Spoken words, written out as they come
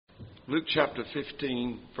Luke chapter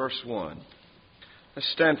 15, verse 1.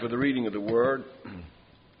 Let's stand for the reading of the word.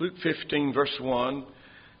 Luke 15, verse 1.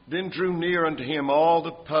 Then drew near unto him all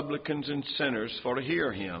the publicans and sinners for to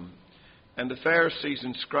hear him. And the Pharisees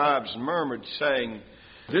and scribes murmured, saying,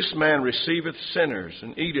 This man receiveth sinners,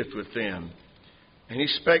 and eateth with them. And he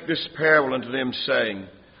spake this parable unto them, saying,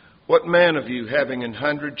 What man of you, having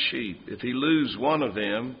 100 sheep, if he lose one of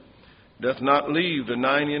them, doth not leave the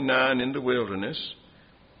 99 in the wilderness,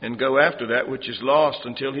 and go after that which is lost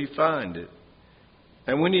until he find it?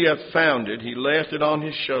 And when he hath found it, he layeth it on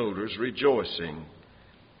his shoulders, rejoicing.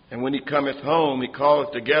 And when he cometh home, he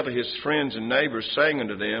calleth together his friends and neighbors, saying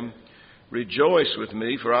unto them, Rejoice with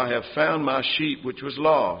me, for I have found my sheep which was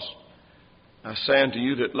lost. I say unto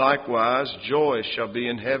you that likewise joy shall be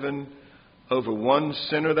in heaven over one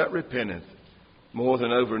sinner that repenteth, more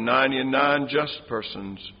than over 99 just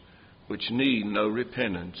persons which need no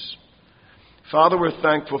repentance. Father, we're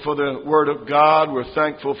thankful for the Word of God. We're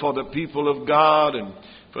thankful for the people of God and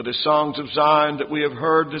for the songs of Zion that we have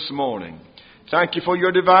heard this morning. Thank you for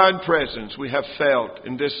your divine presence we have felt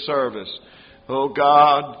in this service. Oh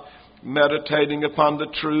God, meditating upon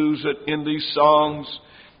the truths that in these songs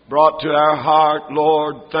brought to our heart,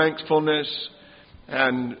 Lord, thankfulness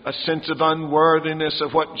and a sense of unworthiness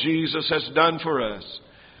of what Jesus has done for us.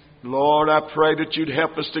 Lord, I pray that you'd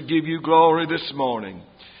help us to give you glory this morning.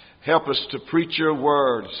 Help us to preach your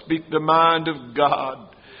word, speak the mind of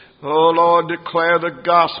God. Oh Lord, declare the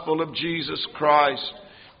gospel of Jesus Christ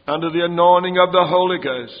under the anointing of the Holy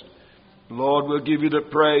Ghost. Lord, we'll give you the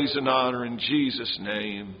praise and honor in Jesus'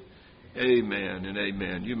 name. Amen and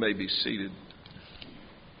amen. You may be seated.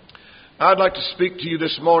 I'd like to speak to you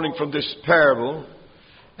this morning from this parable,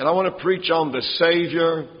 and I want to preach on the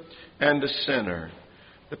Savior and the sinner.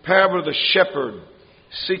 The parable of the shepherd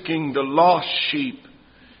seeking the lost sheep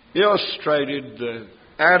illustrated the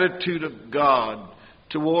attitude of God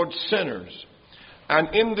towards sinners.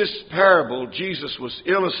 And in this parable, Jesus was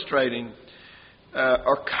illustrating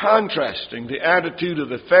or contrasting the attitude of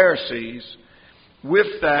the Pharisees with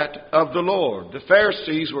that of the Lord. The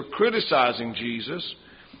Pharisees were criticizing Jesus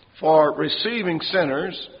for receiving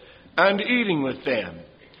sinners and eating with them.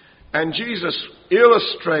 And Jesus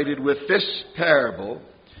illustrated with this parable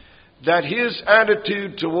that his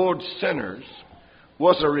attitude towards sinners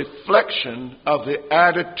was a reflection of the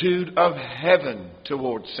attitude of heaven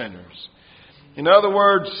towards sinners. In other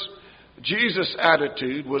words, Jesus'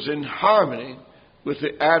 attitude was in harmony with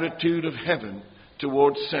the attitude of heaven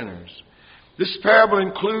towards sinners. This parable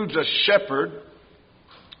includes a shepherd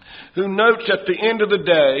who notes at the end of the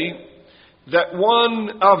day that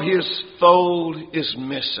one of his fold is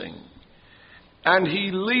missing. And he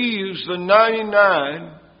leaves the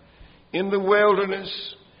 99 in the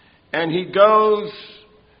wilderness, and he goes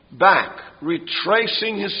back,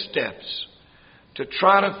 retracing his steps to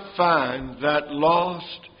try to find that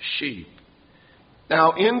lost sheep.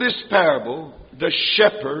 Now, in this parable, the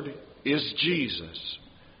shepherd is Jesus,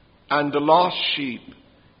 and the lost sheep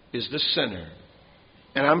is the sinner.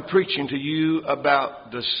 And I'm preaching to you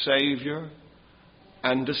about the Savior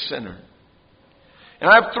and the sinner. And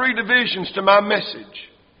I have three divisions to my message.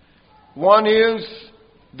 One is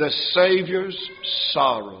the Savior's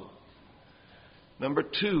sorrow. Number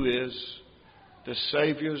two is the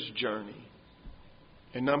Savior's journey.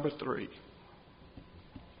 And number three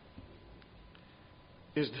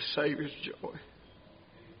is the Savior's joy.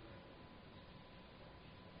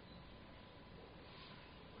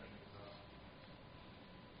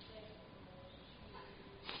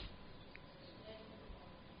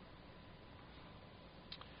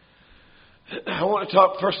 I want to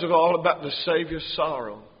talk first of all about the Savior's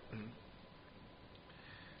sorrow.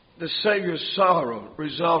 The Savior's sorrow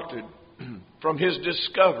resulted from his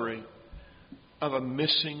discovery of a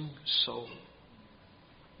missing soul.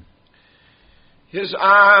 His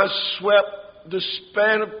eyes swept the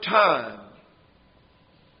span of time.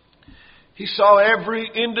 He saw every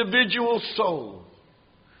individual soul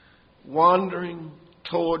wandering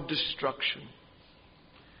toward destruction.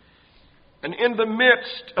 And in the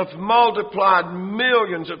midst of multiplied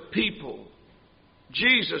millions of people,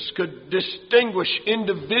 Jesus could distinguish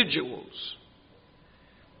individuals.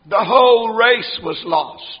 The whole race was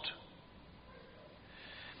lost.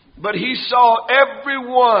 But he saw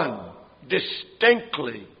everyone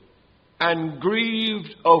distinctly and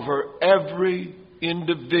grieved over every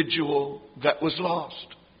individual that was lost.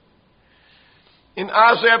 In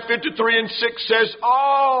Isaiah 53 and 6 says,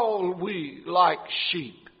 All we like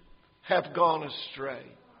sheep have gone astray.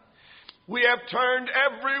 We have turned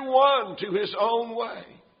every one to his own way.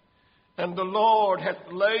 And the Lord hath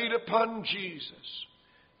laid upon Jesus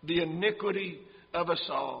the iniquity of us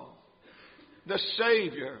all. The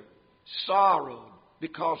Savior sorrowed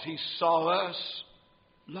because he saw us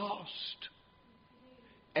lost.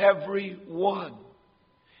 Every one,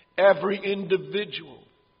 every individual,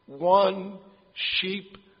 one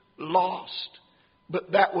sheep lost.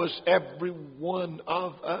 But that was every one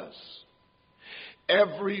of us.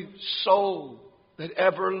 Every soul that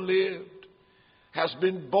ever lived has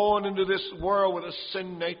been born into this world with a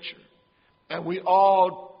sin nature. And we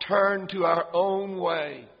all turn to our own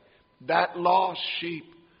way. That lost sheep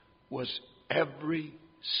was every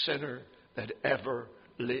sinner that ever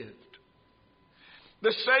lived.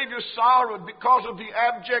 The Savior sorrowed because of the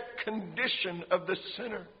abject condition of the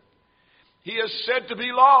sinner. He is said to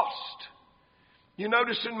be lost. You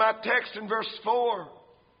notice in my text in verse 4,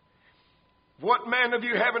 what man of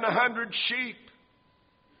you having 100 sheep,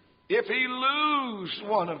 if he lose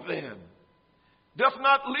one of them, doth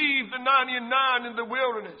not leave the 99 in the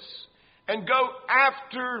wilderness and go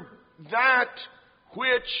after that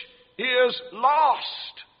which is lost?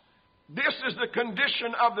 This is the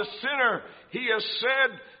condition of the sinner. He is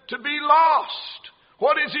said to be lost.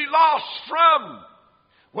 What is he lost from?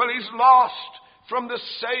 Well, he's lost from the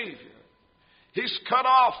Savior. He's cut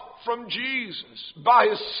off from Jesus by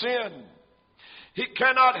his sin. He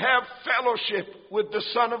cannot have fellowship with the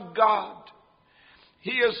Son of God.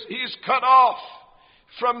 He's cut off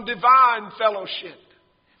from divine fellowship.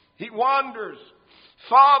 He wanders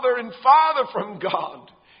farther and farther from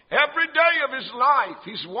God. Every day of his life,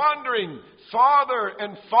 he's wandering farther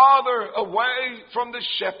and farther away from the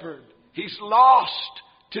shepherd. He's lost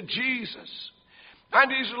to Jesus.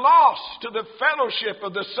 And he's lost to the fellowship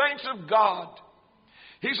of the saints of God.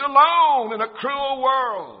 He's alone in a cruel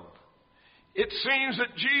world. It seems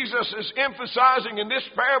that Jesus is emphasizing in this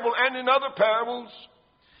parable and in other parables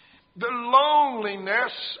the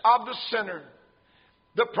loneliness of the sinner.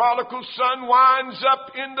 The prodigal son winds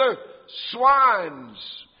up in the swines,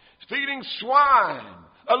 feeding swine,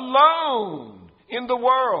 alone in the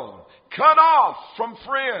world, cut off from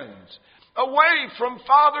friends, away from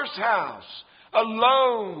Father's house,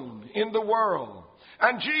 alone in the world.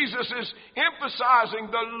 And Jesus is emphasizing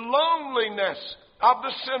the loneliness of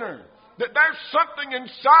the sinner, that there's something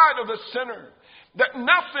inside of the sinner that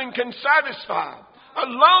nothing can satisfy. A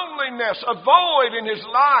loneliness, a void in his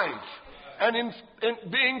life. And in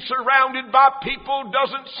being surrounded by people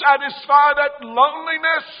doesn't satisfy that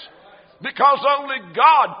loneliness, because only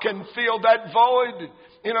God can fill that void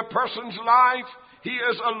in a person's life. He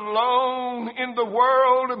is alone in the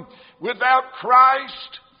world without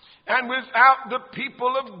Christ and without the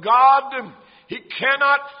people of God. He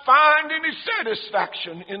cannot find any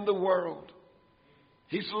satisfaction in the world.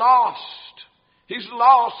 He's lost. He's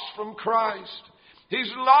lost from Christ.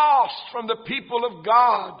 He's lost from the people of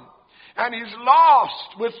God. And he's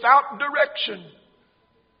lost without direction.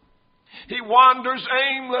 He wanders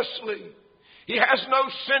aimlessly. He has no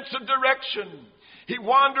sense of direction. He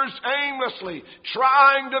wanders aimlessly,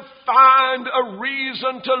 trying to find a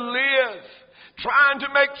reason to live, trying to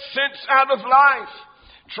make sense out of life,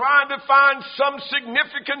 trying to find some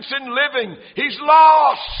significance in living. He's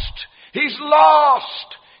lost. He's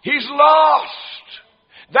lost. He's lost.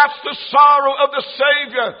 That's the sorrow of the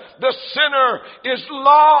Savior. The sinner is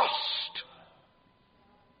lost.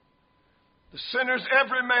 The sinner's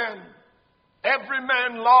every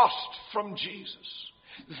man lost from Jesus.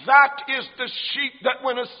 That is the sheep that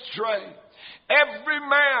went astray. Every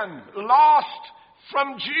man lost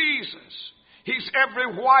from Jesus. He's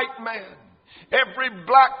every white man, every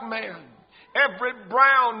black man, every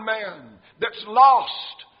brown man that's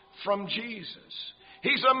lost from Jesus.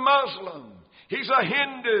 He's a Muslim. He's a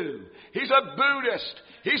Hindu. He's a Buddhist.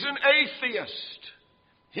 He's an atheist.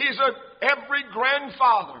 He's every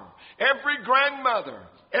grandfather, every grandmother,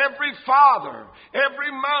 every father, every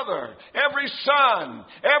mother, every son,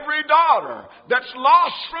 every daughter that's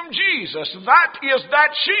lost from Jesus. That is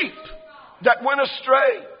that sheep that went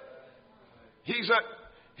astray. He's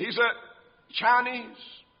a Chinese.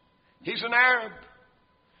 He's an Arab.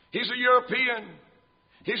 He's a European.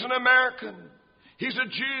 He's an American. He's a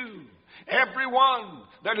Jew. Everyone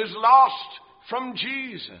that is lost from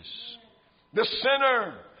Jesus. The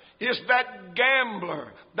sinner is that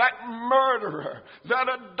gambler, that murderer, that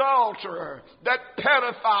adulterer, that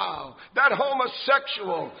pedophile, that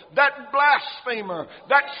homosexual, that blasphemer,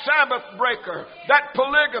 that Sabbath breaker, that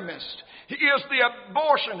polygamist. He is the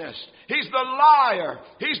abortionist. He's the liar.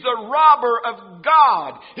 He's the robber of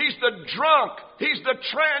God. He's the drunk. He's the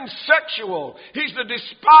transsexual. He's the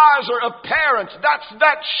despiser of parents. That's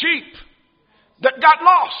that sheep that got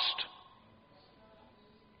lost.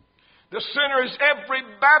 The sinner is every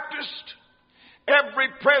Baptist, every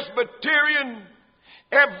Presbyterian,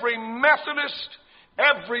 every Methodist,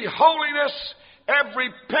 every Holiness, every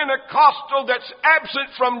Pentecostal that's absent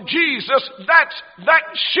from Jesus, that's that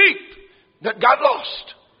sheep that got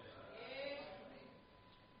lost.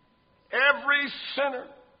 Every sinner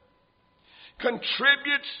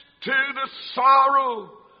contributes to the sorrow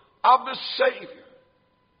of the Savior.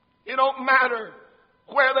 It don't matter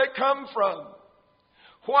where they come from,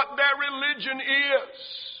 what their religion is,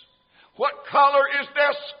 what color is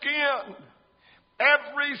their skin.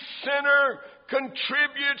 Every sinner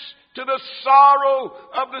contributes to the sorrow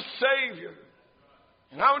of the Savior.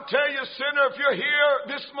 And I will tell you, sinner, if you're here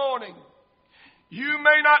this morning, you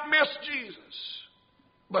may not miss Jesus,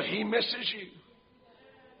 but He misses you.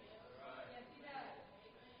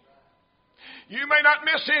 You may not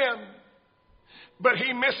miss Him, but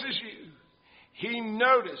He misses you. He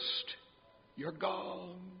noticed you're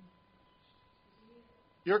gone.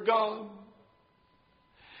 You're gone.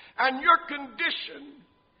 And your condition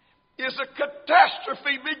is a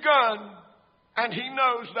catastrophe begun, and He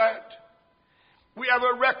knows that. We have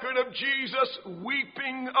a record of Jesus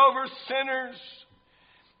weeping over sinners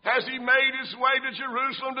as He made His way to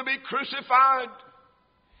Jerusalem to be crucified.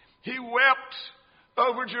 He wept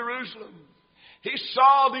over Jerusalem. He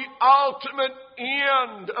saw the ultimate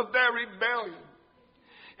end of their rebellion.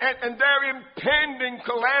 And their impending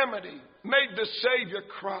calamity made the Savior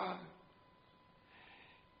cry.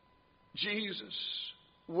 Jesus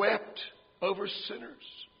wept over sinners.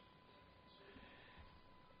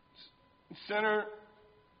 Sinner,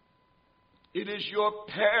 it is your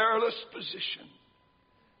perilous position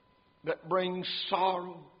that brings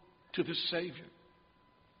sorrow to the Savior.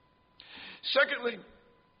 Secondly,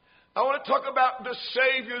 I want to talk about the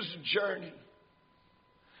Savior's journey.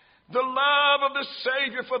 The love of the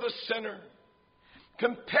Savior for the sinner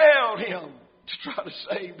compelled Him to try to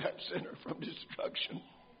save that sinner from destruction.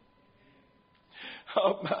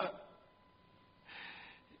 Oh my.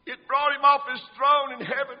 It brought Him off His throne in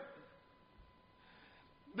heaven.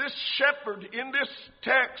 This shepherd in this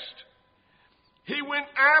text, he went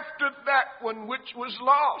after that one which was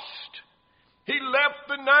lost. He left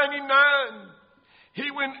the 99. He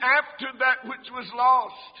went after that which was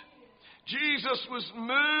lost. Jesus was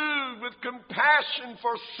moved with compassion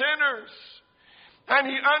for sinners, and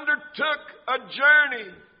He undertook a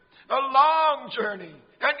journey, a long journey,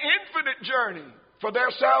 an infinite journey for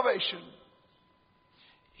their salvation.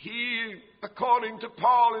 He, according to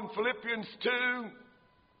Paul in Philippians 2,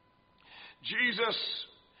 Jesus,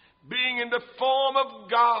 being in the form of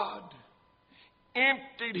God,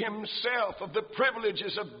 emptied Himself of the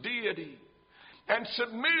privileges of deity and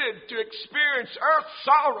submitted to experience earth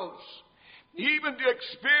sorrows, even to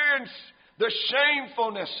experience the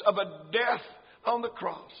shamefulness of a death on the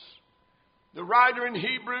cross. The writer in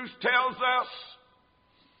Hebrews tells us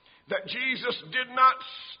that Jesus did not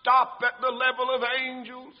stop at the level of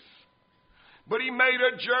angels, but He made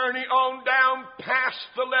a journey on down past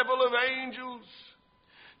the level of angels,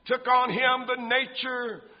 took on Him the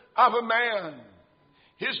nature of a man.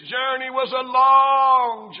 His journey was a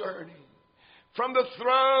long journey from the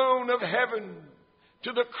throne of heaven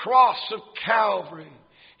to the cross of Calvary.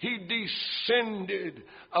 He descended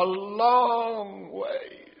a long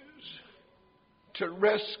ways to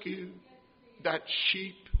rescue that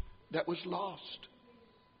sheep that was lost.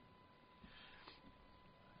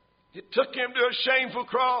 It took Him to a shameful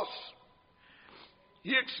cross.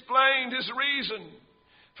 He explained His reason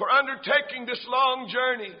for undertaking this long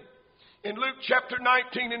journey in Luke chapter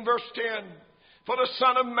 19 and verse 10. For the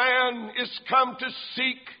Son of Man is come to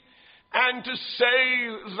seek and to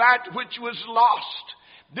save that which was lost.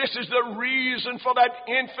 This is the reason for that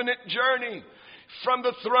infinite journey from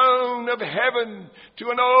the throne of heaven to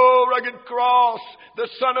an old rugged cross. The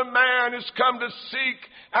Son of Man is come to seek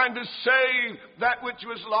and to save that which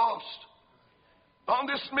was lost. On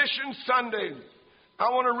this Mission Sunday, I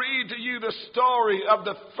want to read to you the story of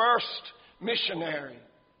the first missionary.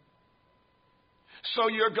 So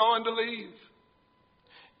you're going to leave.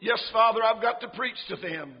 Yes, Father, I've got to preach to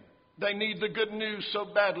them. They need the good news so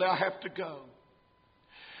badly, I have to go.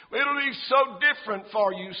 It'll be so different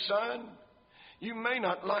for you, son. You may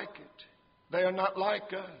not like it. They are not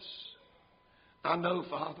like us. I know,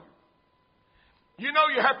 Father. You know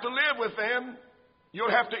you have to live with them. You'll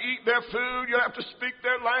have to eat their food. You'll have to speak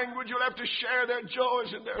their language. You'll have to share their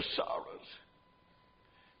joys and their sorrows,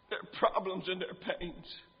 their problems and their pains.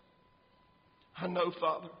 I know,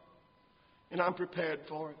 Father, and I'm prepared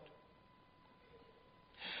for it.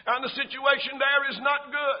 And the situation there is not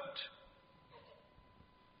good.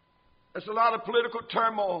 There's a lot of political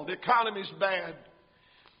turmoil. The economy's bad.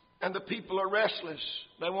 And the people are restless.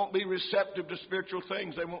 They won't be receptive to spiritual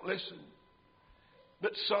things. They won't listen.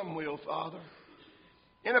 but some will, Father.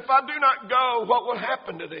 And if I do not go, what will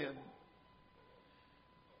happen to them?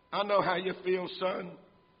 I know how you feel, son.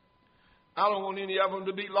 I don't want any of them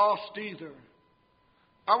to be lost either.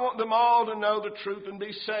 I want them all to know the truth and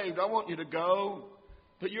be saved. I want you to go,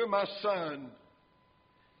 but you're my son.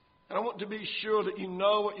 And I want to be sure that you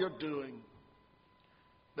know what you're doing,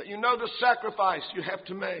 that you know the sacrifice you have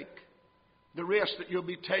to make, the risk that you'll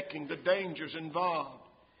be taking, the dangers involved.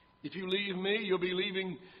 If you leave me, you'll be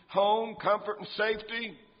leaving home, comfort, and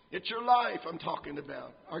safety. It's your life I'm talking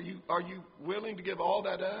about. Are you willing to give all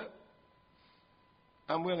that up?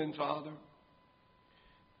 I'm willing, Father.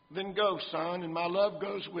 Then go, son, and my love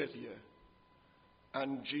goes with you.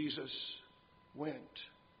 And Jesus went.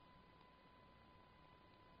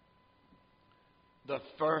 The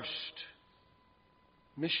first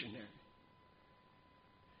missionary.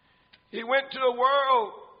 He went to a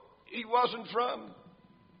world he wasn't from.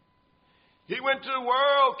 He went to the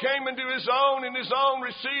world, came into his own, and his own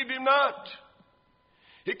received him not.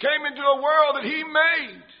 He came into a world that he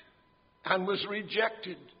made and was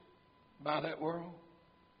rejected by that world.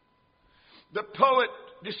 The poet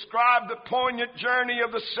described the poignant journey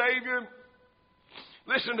of the Savior.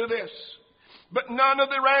 Listen to this. But none of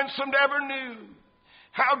the ransomed ever knew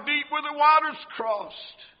how deep were the waters crossed,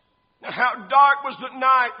 how dark was the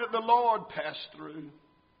night that the Lord passed through,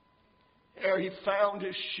 ere he found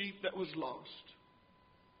his sheep that was lost.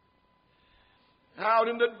 Out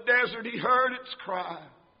in the desert he heard its cry,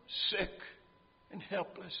 sick and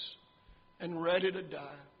helpless and ready to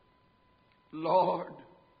die. Lord,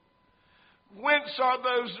 whence are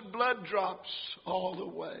those blood drops all the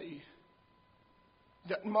way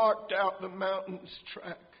that marked out the mountain's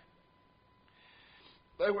track?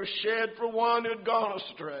 They were shed for one who had gone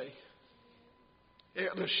astray,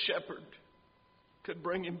 ere the shepherd could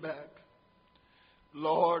bring him back.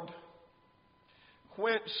 Lord,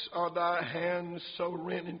 whence are thy hands so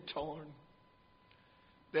rent and torn?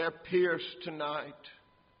 They're pierced tonight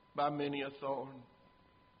by many a thorn.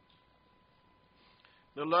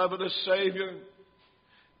 The love of the Savior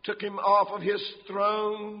took him off of his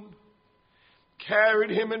throne,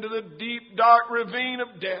 carried him into the deep, dark ravine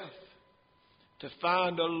of death to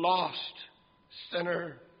find a lost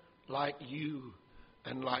sinner like you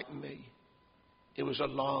and like me. It was a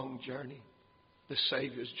long journey, the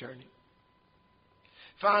Savior's journey.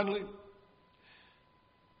 Finally,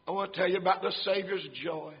 I want to tell you about the Savior's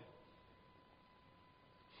joy.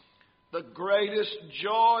 The greatest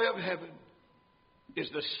joy of heaven is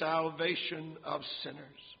the salvation of sinners.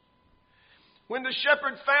 When the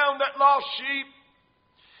shepherd found that lost sheep,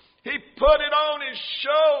 he put it on his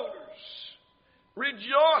shoulders,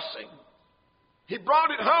 rejoicing. He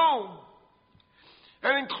brought it home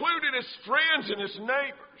and included his friends and his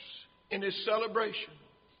neighbors in his celebration.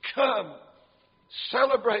 Come,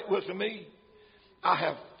 celebrate with me. I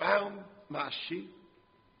have found my sheep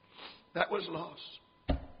that was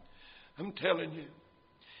lost. I'm telling you,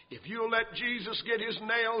 if you'll let Jesus get his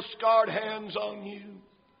nail-scarred hands on you,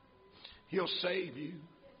 he'll save you.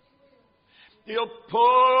 He'll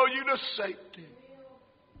pull you to safety.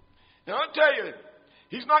 Now, I'll tell you,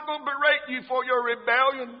 he's not going to berate you for your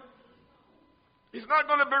rebellion. He's not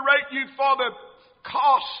going to berate you for the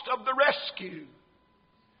cost of the rescue.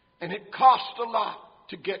 And it cost a lot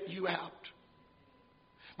to get you out.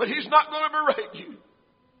 But he's not going to berate you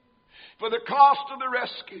for the cost of the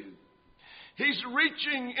rescue. He's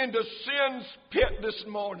reaching into sin's pit this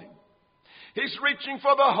morning. He's reaching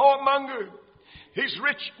for the whoremonger. He's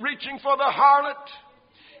reaching for the harlot.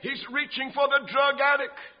 He's reaching for the drug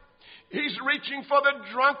addict. He's reaching for the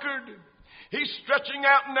drunkard. He's stretching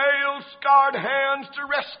out nail-scarred hands to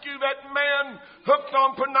rescue that man hooked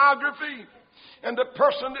on pornography and the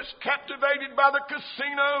person that's captivated by the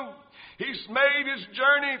casino. He's made his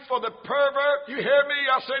journey for the pervert. You hear me?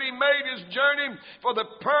 I said he made his journey for the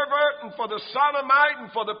pervert and for the sodomite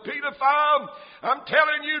and for the pedophile. I'm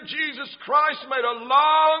telling you, Jesus Christ made a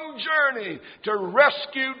long journey to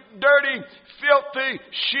rescue dirty, filthy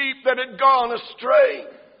sheep that had gone astray.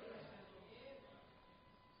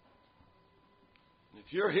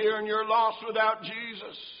 If you're here and you're lost without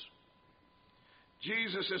Jesus,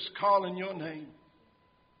 Jesus is calling your name.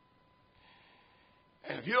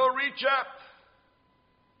 And if you'll reach up,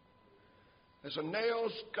 there's a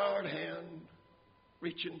nail-scarred hand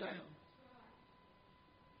reaching down.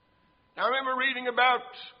 Now, I remember reading about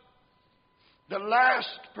the last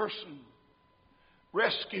person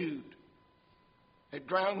rescued at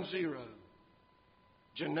Ground Zero,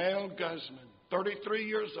 Janelle Guzman, 33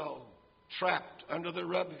 years old, trapped under the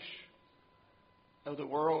rubbish of the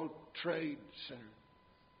World Trade Center.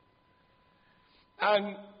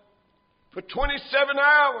 And for 27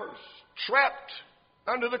 hours, trapped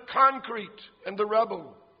under the concrete and the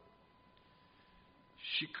rubble.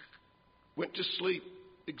 She went to sleep,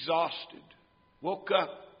 exhausted, woke up.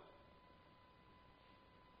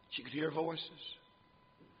 She could hear voices.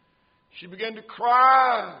 She began to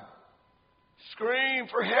cry, scream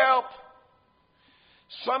for help.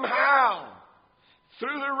 Somehow,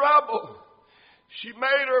 through the rubble, she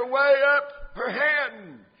made her way up, her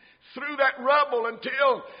hand through that rubble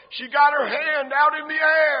until she got her hand out in the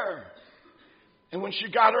air. And when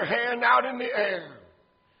she got her hand out in the air,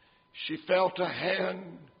 she felt a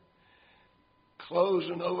hand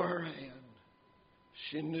closing over her hand.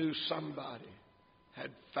 She knew somebody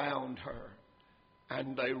had found her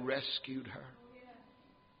and they rescued her.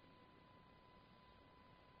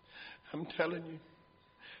 I'm telling you,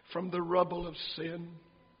 from the rubble of sin,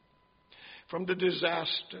 from the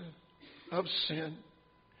disaster of sin,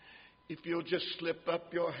 if you'll just slip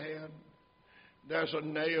up your hand, there's a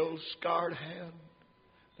nail-scarred hand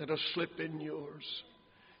that'll slip in yours.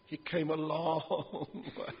 He came a long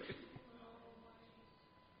way.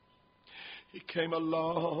 He came a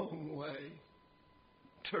long way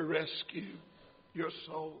to rescue your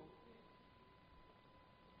soul.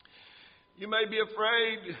 You may be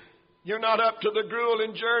afraid you're not up to the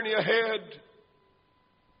grueling journey ahead.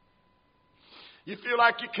 You feel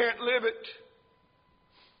like you can't live it.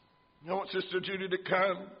 I want Sister Judy to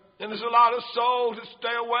come. And there's a lot of souls that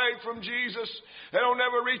stay away from Jesus. They don't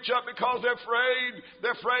ever reach up because they're afraid.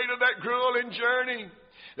 They're afraid of that grueling journey.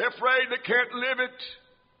 They're afraid they can't live it.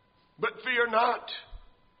 But fear not.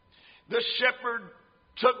 The shepherd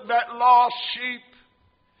took that lost sheep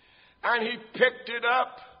and he picked it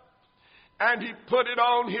up and he put it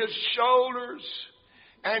on his shoulders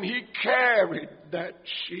and he carried that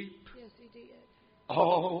sheep. Yes, he did.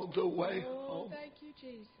 All the way home. Thank you,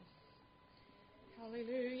 Jesus.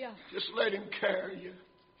 Hallelujah. Just let him carry you.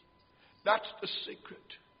 That's the secret.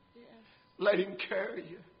 Yes. Let him carry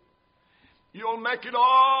you. You'll make it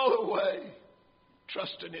all the way.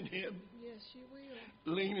 Trusting in him. Yes, you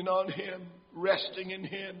will. Leaning on him. Resting in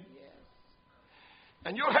him. Yes.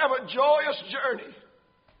 And you'll have a joyous journey.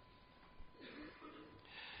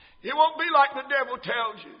 It won't be like the devil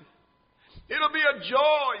tells you. It'll be a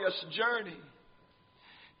joyous journey.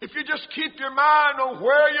 If you just keep your mind on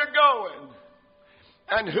where you're going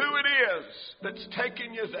and who it is that's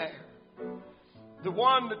taking you there. The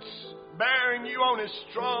one that's bearing you on his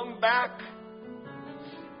strong back.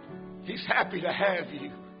 He's happy to have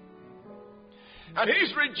you. And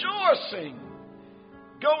he's rejoicing,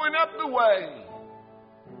 going up the way,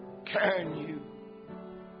 carrying you.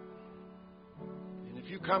 And if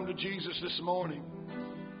you come to Jesus this morning,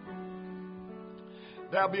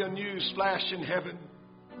 there'll be a news flash in heaven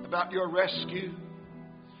about your rescue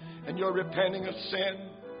and your repenting of sin.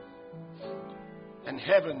 And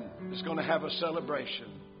heaven is going to have a celebration.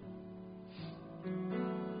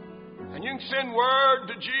 And you can send word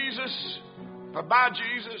to Jesus or by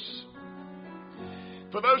Jesus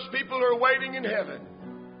for those people who are waiting in heaven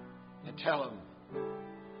and tell them,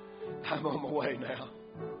 I'm on my way now.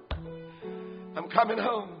 I'm coming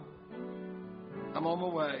home. I'm on my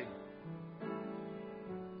way.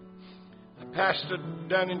 I pastored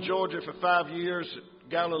down in Georgia for 5 years at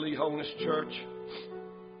Galilee Holiness Church.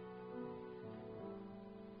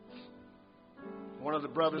 One of the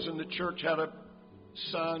brothers in the church had a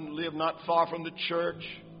son, lived not far from the church,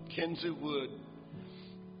 Kinsey Wood.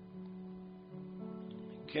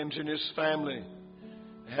 Kinsey and his family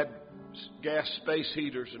had gas space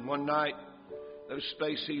heaters, and one night those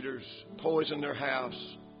space heaters poisoned their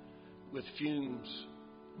house with fumes.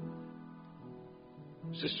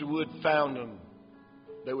 Sister Wood found them.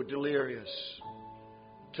 They were delirious.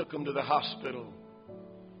 Took them to the hospital.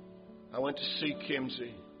 I went to see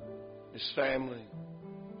Kinsey, his family.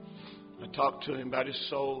 I talked to him about his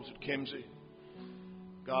souls at Kimsey.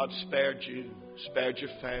 God spared you, spared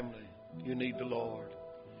your family. You need the Lord.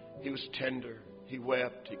 He was tender. He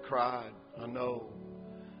wept. He cried. I know.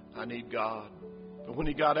 I need God. But when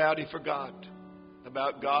he got out, he forgot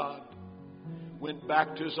about God. Went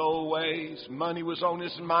back to his old ways. Money was on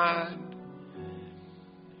his mind.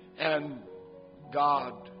 And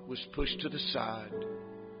God was pushed to the side.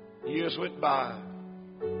 Years went by.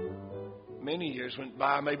 Many years went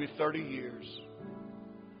by, maybe 30 years.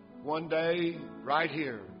 One day, right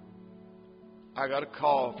here, I got a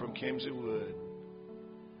call from Kinsey Wood.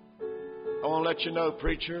 I want to let you know,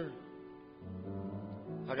 preacher,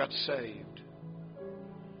 I got saved.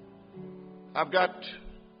 I've got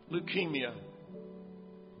leukemia.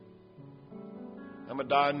 I'm a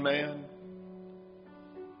dying man.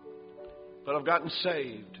 But I've gotten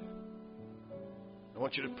saved.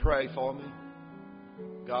 want you to pray for me.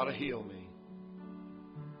 God will heal me.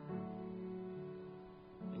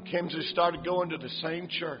 And Kimsey started going to the same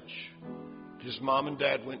church his mom and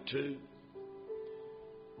dad went to.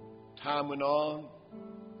 Time went on.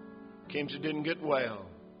 Kimsey didn't get well.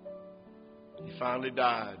 He finally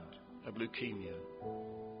died of leukemia.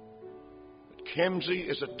 But Kimsey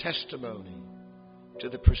is a testimony to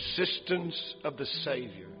the persistence of the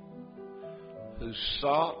Savior, who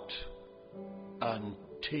sought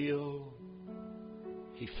until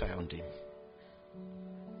He found him.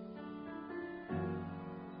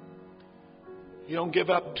 You don't give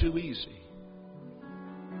up too easy.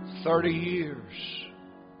 30 years.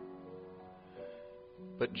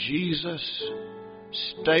 But Jesus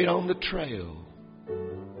stayed on the trail.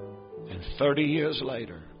 And 30 years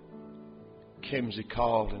later, Kimsey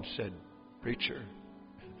called and said, "Preacher,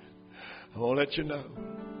 I want to let you know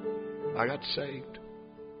I got saved."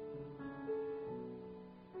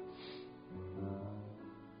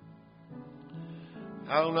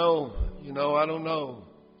 I don't know, I don't know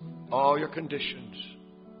all your conditions.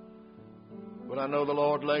 But I know the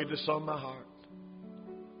Lord laid this on my heart.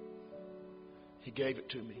 He gave it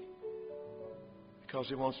to me because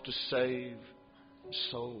He wants to save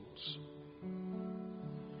souls.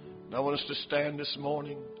 And I want us to stand this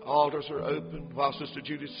morning. Altars are open while Sister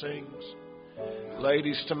Judy sings.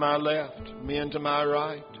 Ladies to my left, men to my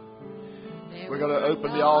right. We're going to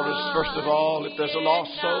open the altars first of all. If there's a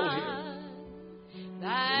lost soul here,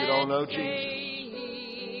 you don't know Jesus.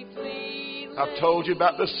 I've told you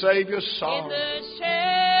about the Savior's sorrow,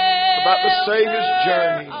 about the Savior's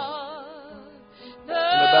journey,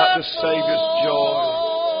 and about the Savior's joy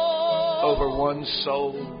over one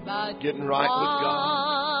soul getting right with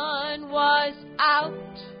God. One was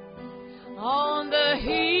out on the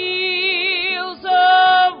hills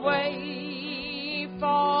away,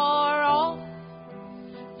 far off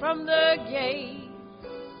from the gates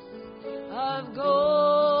of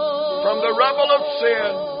gold. From the rubble of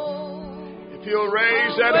sin, if you'll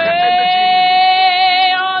raise that hand to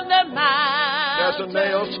Jesus, on the mountain, there's a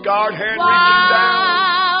nail-scarred hand reaching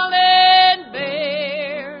down. and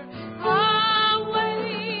bare,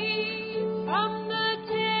 away from the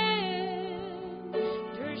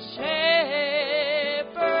tender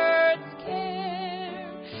shepherd's care,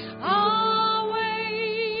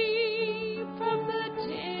 away from the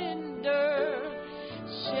tender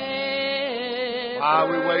shepherd's While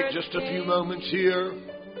we wait just a few moments here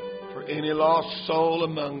for any lost soul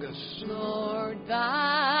among us, Lord,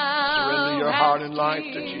 thou surrender your heart and life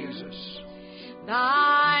to hast Jesus.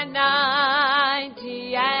 Thy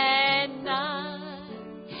 99,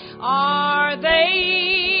 are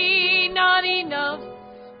they not enough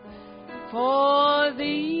for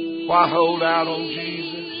thee? Why hold out on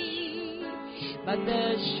Jesus? But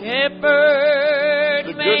the shepherd,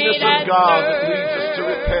 The goodness of God that leads us to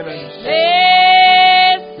repentance.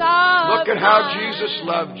 Look at how Jesus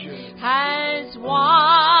loved you. Has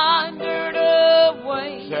wandered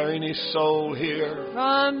away. Is there any soul here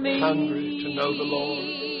From me, hungry to know the Lord?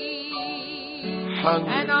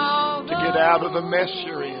 Hungry and all to get out of the mess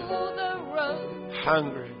you're in? the road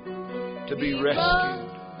Hungry to be rescued?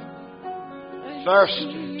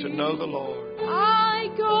 Thirsty to know the Lord? I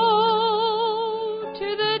go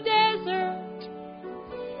to the desert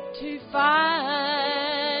to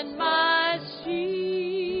find my sheep.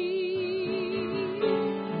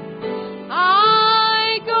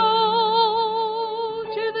 I go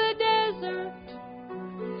to the desert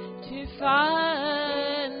to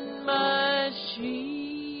find my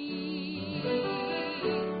sheep.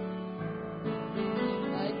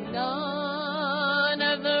 But none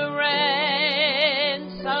of the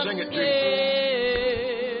ransom Sing it,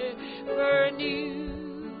 ever knew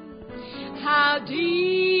how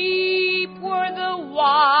deep were the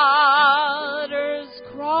waters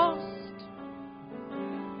crossed,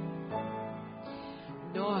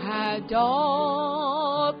 nor how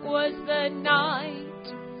dark was the night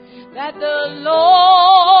that the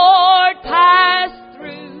Lord passed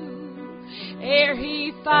through ere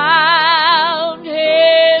He found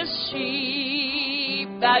His sheep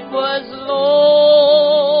that was lost.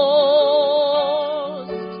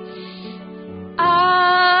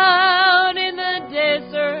 Out in the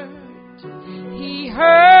desert He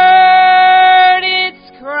heard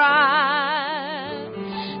its cry,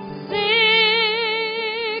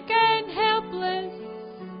 sick and helpless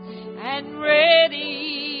and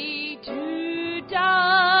ready to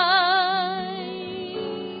die.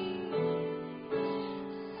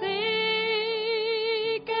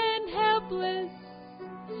 Sick and helpless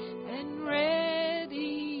and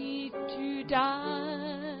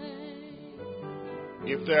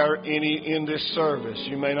If there are any in this service,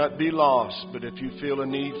 you may not be lost, but if you feel a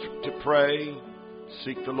need to pray,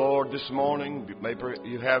 seek the Lord this morning. Maybe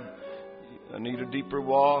you have a need a deeper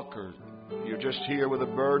walk, or you're just here with a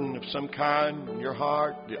burden of some kind in your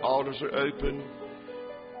heart. The altars are open.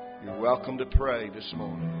 You're welcome to pray this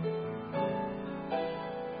morning.